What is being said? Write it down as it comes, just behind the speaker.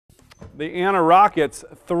The Anna Rockets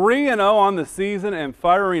 3-0 on the season and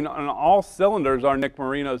firing on all cylinders are Nick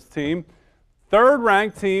Marino's team.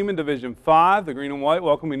 Third-ranked team in Division 5, the Green and White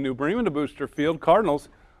welcoming New Bremen to Booster Field. Cardinals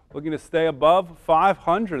looking to stay above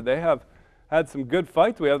 500. They have had some good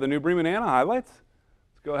fights. We have the New Bremen Anna highlights.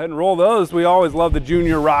 Let's go ahead and roll those. We always love the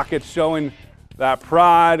junior Rockets showing that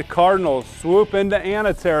pride. Cardinals swoop into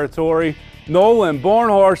Anna territory. Nolan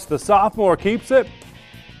Bornhorst, the sophomore, keeps it.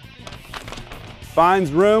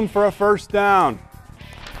 Finds room for a first down.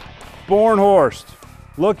 Bornhorst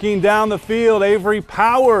looking down the field. Avery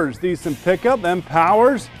Powers, decent pickup. Then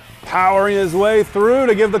Powers powering his way through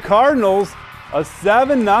to give the Cardinals a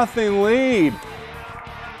 7-0 lead.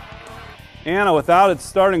 Anna without its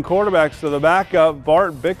starting quarterback, so the backup,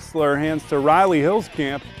 Bart Bixler, hands to Riley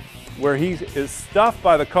Hillscamp, where he is stuffed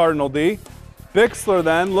by the Cardinal D. Bixler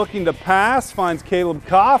then looking to pass, finds Caleb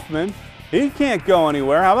Kaufman. He can't go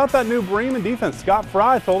anywhere. How about that New Bremen defense? Scott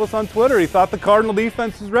Fry told us on Twitter he thought the Cardinal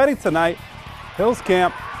defense was ready tonight.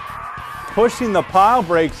 Hillscamp pushing the pile,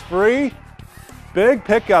 breaks free. Big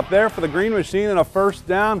pickup there for the Green Machine and a first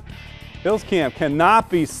down. Hillscamp cannot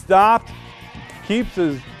be stopped. Keeps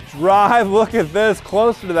his drive. Look at this,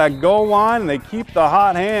 closer to that goal line, and they keep the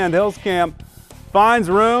hot hand. Hillscamp finds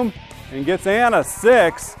room and gets Anna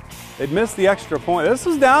 6. They'd missed the extra point. This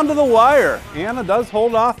is down to the wire. Anna does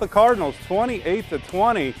hold off the Cardinals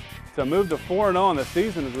 28-20 to move to 4-0 on the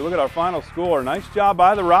season as we look at our final score. Nice job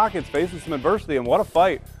by the Rockets facing some adversity, and what a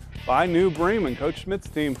fight by New Bremen. Coach Schmidt's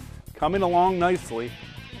team coming along nicely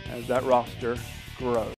as that roster grows.